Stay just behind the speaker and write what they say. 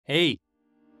Hey,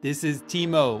 this is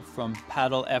Timo from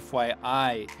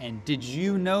Padel.FYI, and did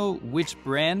you know which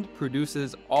brand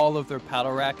produces all of their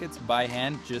paddle rackets by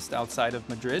hand just outside of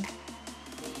Madrid?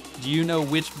 Do you know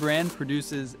which brand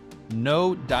produces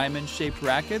no diamond-shaped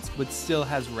rackets but still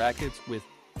has rackets with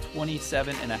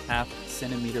 27.5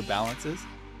 centimeter balances?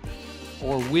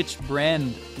 Or which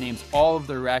brand names all of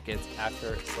their rackets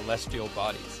after celestial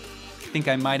bodies? I think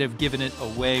I might have given it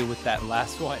away with that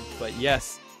last one, but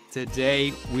yes,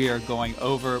 today we are going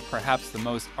over perhaps the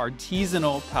most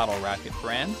artisanal paddle racket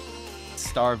brand,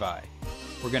 Starvie.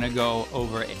 We're going to go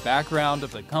over a background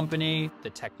of the company, the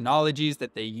technologies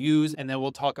that they use, and then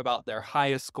we'll talk about their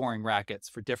highest scoring rackets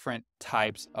for different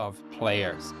types of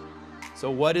players. So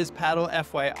what is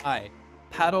Padel.FYI?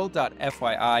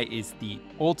 Padel.FYI is the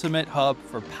ultimate hub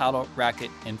for paddle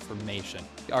racket information.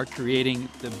 We are creating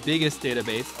the biggest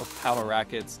database of paddle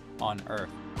rackets on earth.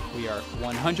 We are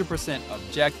 100%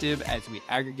 objective as we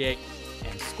aggregate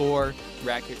and score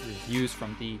racket reviews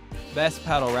from the best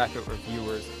paddle racket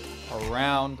reviewers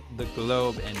around the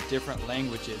globe in different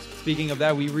languages. Speaking of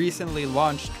that, we recently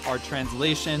launched our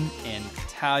translation in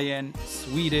Italian,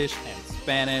 Swedish, and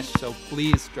Spanish, so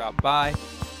please drop by.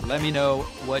 Let me know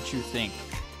what you think.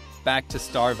 Back to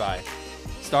Starvie.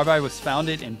 Starvie was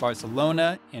founded in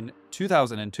Barcelona in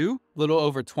 2002, a little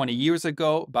over 20 years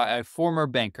ago, by a former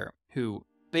banker who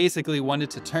basically wanted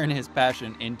to turn his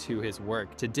passion into his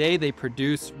work. Today, they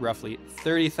produce roughly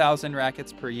 30,000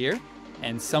 rackets per year,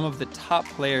 and some of the top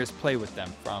players play with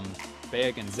them, from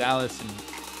Bea González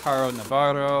and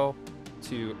Navarro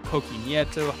to Coki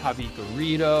Nieto, Javi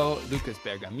Garrido, Lucas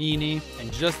Bergamini.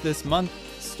 And just this month,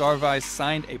 Starvie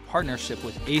signed a partnership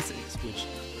with Asics, which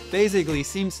basically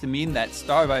seems to mean that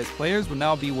Starvie's players will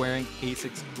now be wearing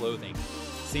Asics clothing.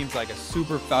 Seems like a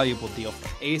super valuable deal for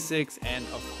Asics, and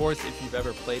of course, if you've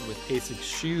ever played with Asics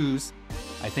shoes,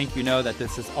 I think you know that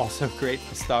this is also great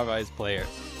for Starvie's players.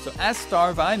 So as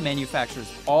Starvie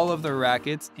manufactures all of their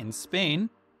rackets in Spain,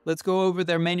 let's go over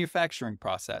their manufacturing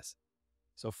process.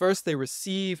 So first, they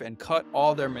receive and cut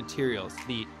all their materials,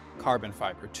 the carbon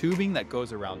fiber tubing that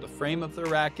goes around the frame of the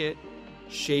racket,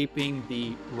 shaping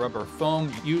the rubber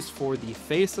foam used for the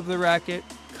face of the racket,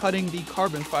 cutting the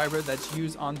carbon fiber that's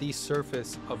used on the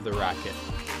surface of the racket.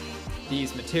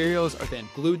 These materials are then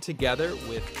glued together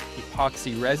with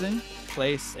epoxy resin,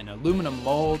 placed in aluminum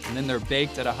molds, and then they're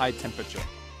baked at a high temperature.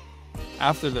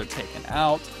 After they're taken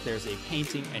out, there's a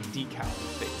painting and decaling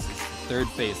phase. It's the third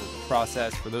phase of the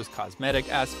process for those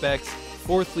cosmetic aspects.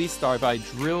 Fourthly, Starvie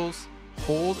drills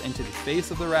holes into the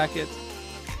face of the racket.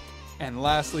 And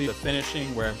lastly, the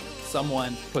finishing, where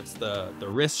someone puts the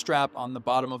wrist strap on the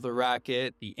bottom of the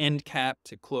racket, the end cap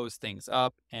to close things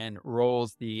up, and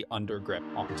rolls the undergrip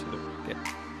onto the racket.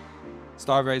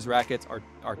 Starvie's rackets are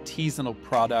artisanal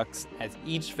products, as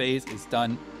each phase is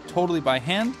done totally by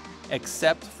hand,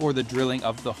 except for the drilling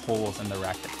of the holes in the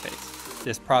racket face.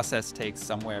 This process takes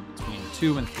somewhere between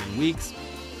 2 and 3 weeks.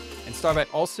 And Starvie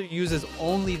also uses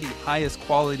only the highest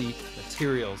quality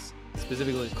materials,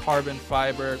 specifically carbon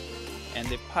fiber, and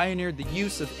they've pioneered the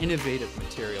use of innovative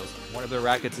materials. One of their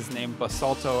rackets is named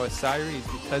Basalt-Osiris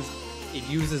because it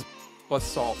uses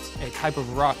basalt, a type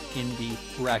of rock in the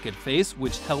racket face,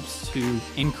 which helps to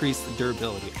increase the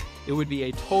durability. It would be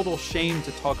a total shame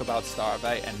to talk about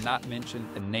Starvie and not mention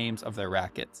the names of their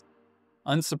rackets.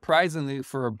 Unsurprisingly,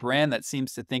 for a brand that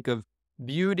seems to think of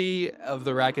beauty of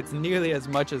the rackets nearly as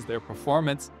much as their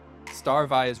performance,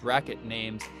 Starvie's racket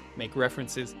names make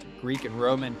references to Greek and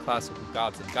Roman classical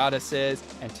gods and goddesses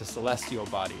and to celestial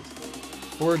bodies.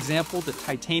 For example, the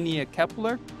Titania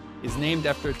Kepler is named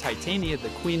after Titania, the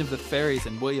queen of the fairies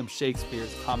in William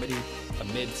Shakespeare's comedy A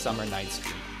Midsummer Night's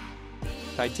Dream.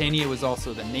 Titania was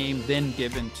also the name then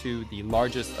given to the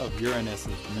largest of Uranus's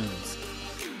moons.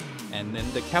 And then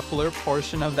the Kepler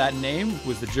portion of that name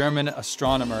was the German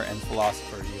astronomer and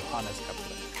philosopher Johannes Kepler.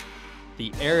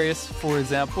 The Eris, for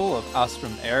example, of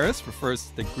Astrum Eris refers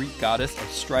to the Greek goddess of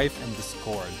strife and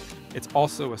discord. It's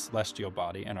also a celestial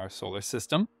body in our solar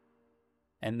system.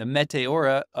 And the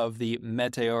Meteora of the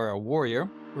Meteora warrior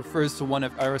refers to one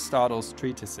of Aristotle's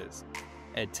treatises,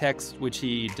 a text which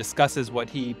he discusses what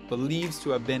he believes to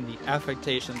have been the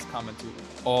affectations common to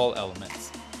all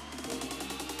elements.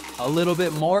 A little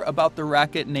bit more about the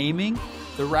racket naming.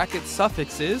 The racket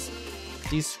suffixes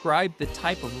describe the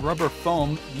type of rubber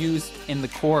foam used in the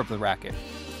core of the racket.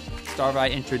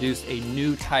 Starvie introduced a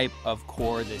new type of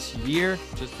core this year,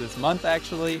 just this month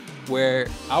actually, where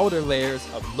outer layers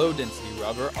of low-density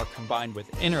rubber are combined with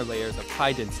inner layers of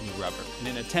high-density rubber in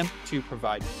an attempt to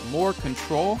provide more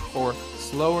control for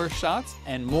slower shots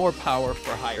and more power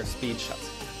for higher speed shots.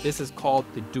 This is called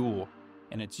the dual.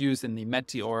 and it's used in the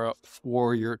Meteora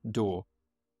Warrior Duel.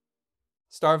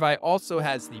 Starvie also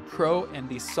has the Pro and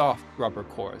the soft rubber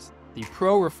cores. The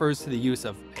Pro refers to the use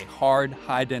of a hard,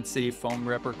 high-density foam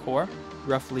rubber core,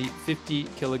 roughly 50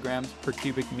 kilograms per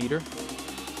cubic meter,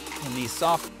 and the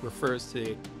soft refers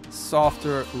to a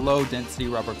softer, low-density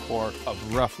rubber core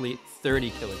of roughly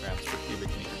 30 kilograms per cubic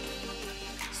meter.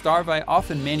 Starvie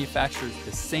often manufactures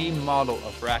the same model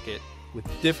of racket with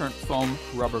different foam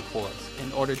rubber cores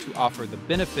in order to offer the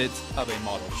benefits of a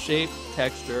model shape,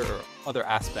 texture, or other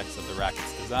aspects of the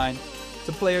racket's design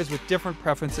to players with different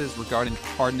preferences regarding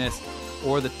hardness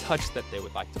or the touch that they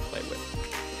would like to play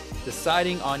with.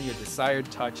 Deciding on your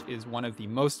desired touch is one of the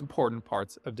most important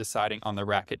parts of deciding on the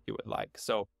racket you would like.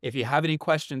 So if you have any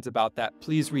questions about that,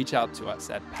 please reach out to us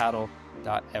at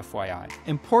Padel.FYI.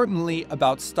 Importantly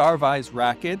about Starvie's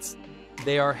rackets,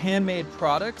 they are handmade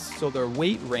products, so their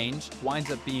weight range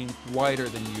winds up being wider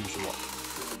than usual.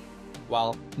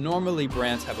 While normally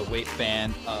brands have a weight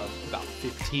band of about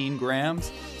 15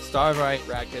 grams, Starvie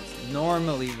rackets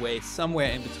normally weigh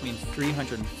somewhere in between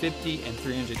 350 and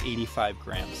 385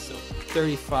 grams, so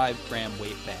 35-gram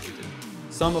weight band.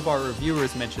 And some of our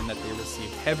reviewers mentioned that they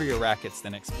received heavier rackets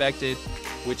than expected,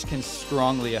 which can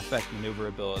strongly affect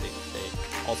maneuverability.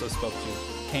 They also spoke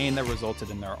to pain that resulted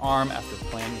in their arm after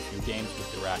playing a few games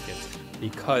with the rackets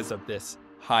because of this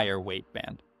higher weight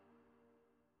band.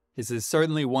 This is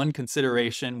certainly one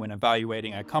consideration when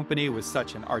evaluating a company with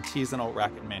such an artisanal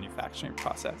racket manufacturing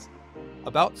process.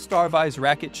 About Starvie's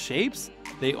racket shapes,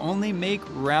 they only make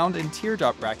round and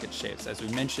teardrop racket shapes. As we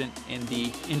mentioned in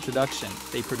the introduction,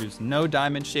 they produce no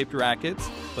diamond-shaped rackets,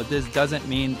 but this doesn't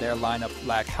mean their lineup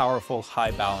lack powerful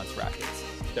high-balance rackets.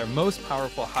 Their most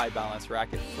powerful high-balance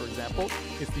racket, for example,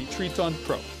 is the Triton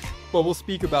Pro, but we'll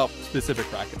speak about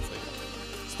specific rackets later.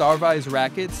 Starvie's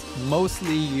rackets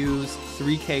mostly use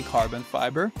 3K carbon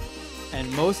fiber,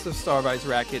 and most of Starvie's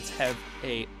rackets have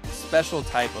a special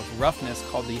type of roughness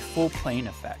called the full plane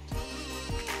effect.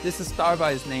 This is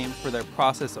Starvie's name for their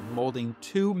process of molding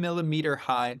 2mm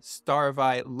high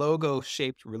Starvie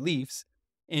logo-shaped reliefs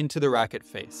into the racket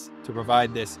face to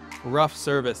provide this rough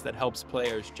surface that helps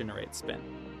players generate spin.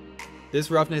 This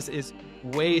roughness is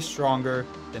way stronger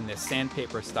than the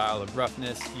sandpaper style of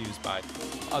roughness used by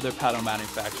other paddle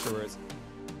manufacturers.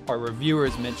 Our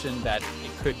reviewers mentioned that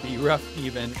it could be rough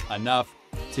even enough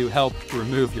to help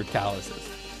remove your calluses.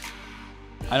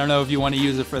 I don't know if you want to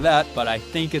use it for that, but I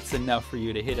think it's enough for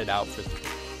you to hit it out for 3.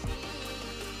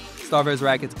 Starvie's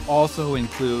rackets also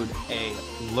include a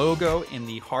logo in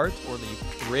the heart or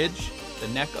the bridge, the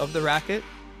neck of the racket,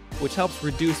 which helps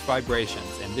reduce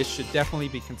vibrations, and this should definitely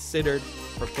be considered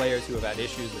for players who have had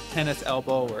issues with tennis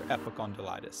elbow or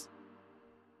epicondylitis.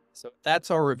 So that's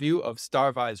our review of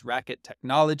Starvie's racket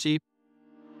technology.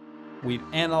 We've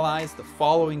analyzed the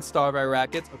following Starvie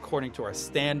rackets according to our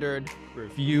standard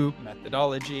review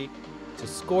methodology to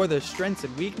score their strengths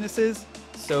and weaknesses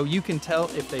so you can tell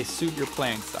if they suit your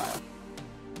playing style.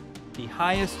 The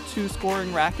highest 2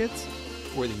 scoring rackets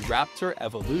were the Raptor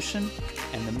Evolution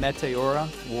and the Meteora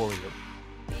Warrior,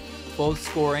 both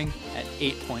scoring at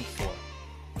 8.4.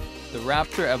 The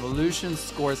Raptor Evolution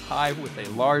scores high with a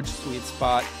large sweet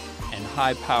spot and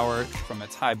high power from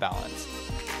its high balance.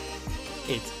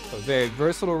 It's a very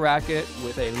versatile racket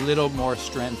with a little more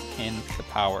strength in the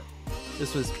power.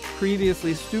 This was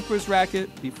previously Stuper's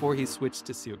racket before he switched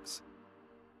to Sioux's.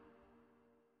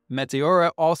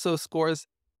 Meteora also scores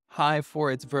high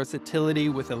for its versatility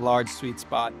with a large sweet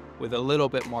spot with a little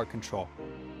bit more control.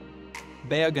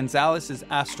 Bea González's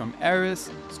Astrum Aris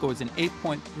scores an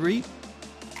 8.3,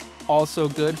 also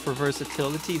good for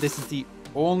versatility. This is the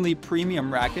only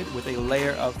premium racket with a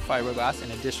layer of fiberglass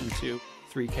in addition to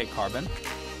 3K carbon,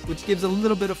 which gives a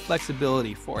little bit of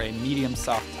flexibility for a medium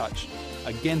soft touch,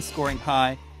 again scoring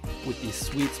high with the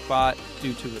sweet spot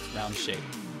due to its round shape.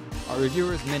 Our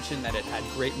reviewers mentioned that it had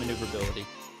great maneuverability.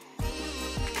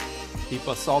 The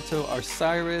Basalto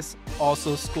Osiris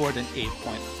also scored an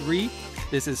 8.3.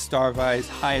 This is Starvie's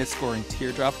highest scoring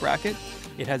teardrop racket.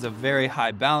 It has a very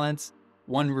high balance.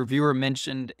 One reviewer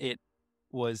mentioned it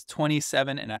was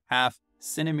 27.5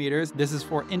 centimeters. This is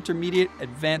for intermediate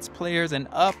advanced players and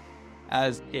up,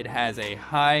 as it has a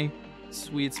high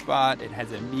sweet spot, it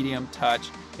has a medium touch.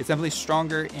 It's definitely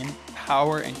stronger in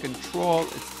power and control.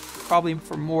 It's probably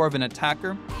for more of an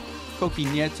attacker. Coki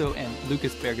Nieto and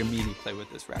Lucas Bergamini play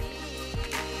with this racket.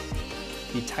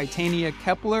 The Titania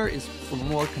Kepler is for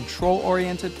more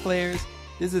control-oriented players.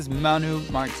 This is Manu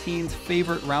Martin's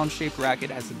favorite round-shaped racket.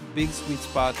 It has a big sweet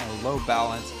spot and a low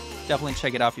balance. Definitely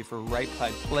check it out if you're a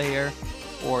right-side player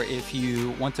or if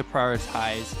you want to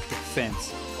prioritize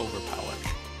defense over power.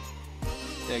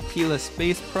 The Aquila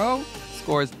Space Pro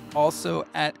score is also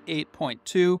at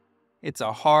 8.2. It's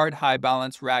a hard, high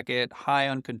balance racket, high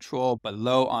on control, but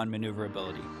low on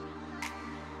maneuverability.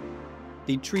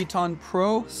 The Triton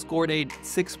Pro scored a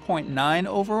 6.9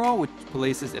 overall, which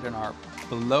places it in our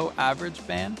below average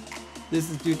band. This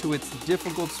is due to its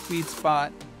difficult sweet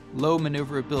spot, low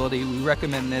maneuverability. We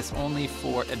recommend this only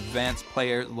for advanced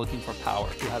players looking for power,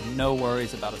 who have no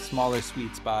worries about a smaller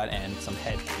sweet spot and some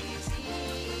head weakness.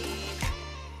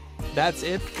 That's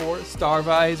it for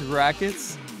Starvie's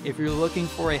rackets. If you're looking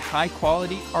for a high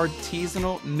quality,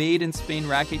 artisanal, made in Spain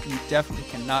racket, you definitely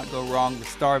cannot go wrong with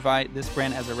Starvie. This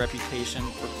brand has a reputation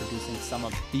for producing some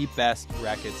of the best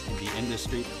rackets in the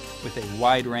industry with a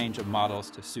wide range of models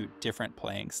to suit different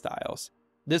playing styles.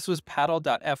 This was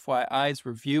Padel.FYI's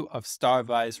review of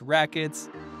Starvie's rackets.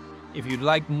 If you'd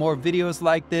like more videos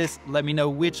like this, let me know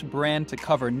which brand to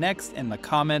cover next in the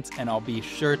comments and I'll be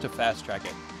sure to fast track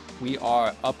it. We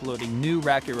are uploading new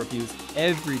racket reviews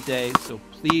every day, so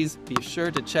please be sure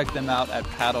to check them out at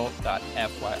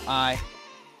Padel.FYI.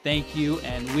 Thank you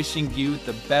and wishing you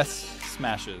the best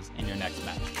smashes in your next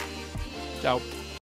match. Ciao.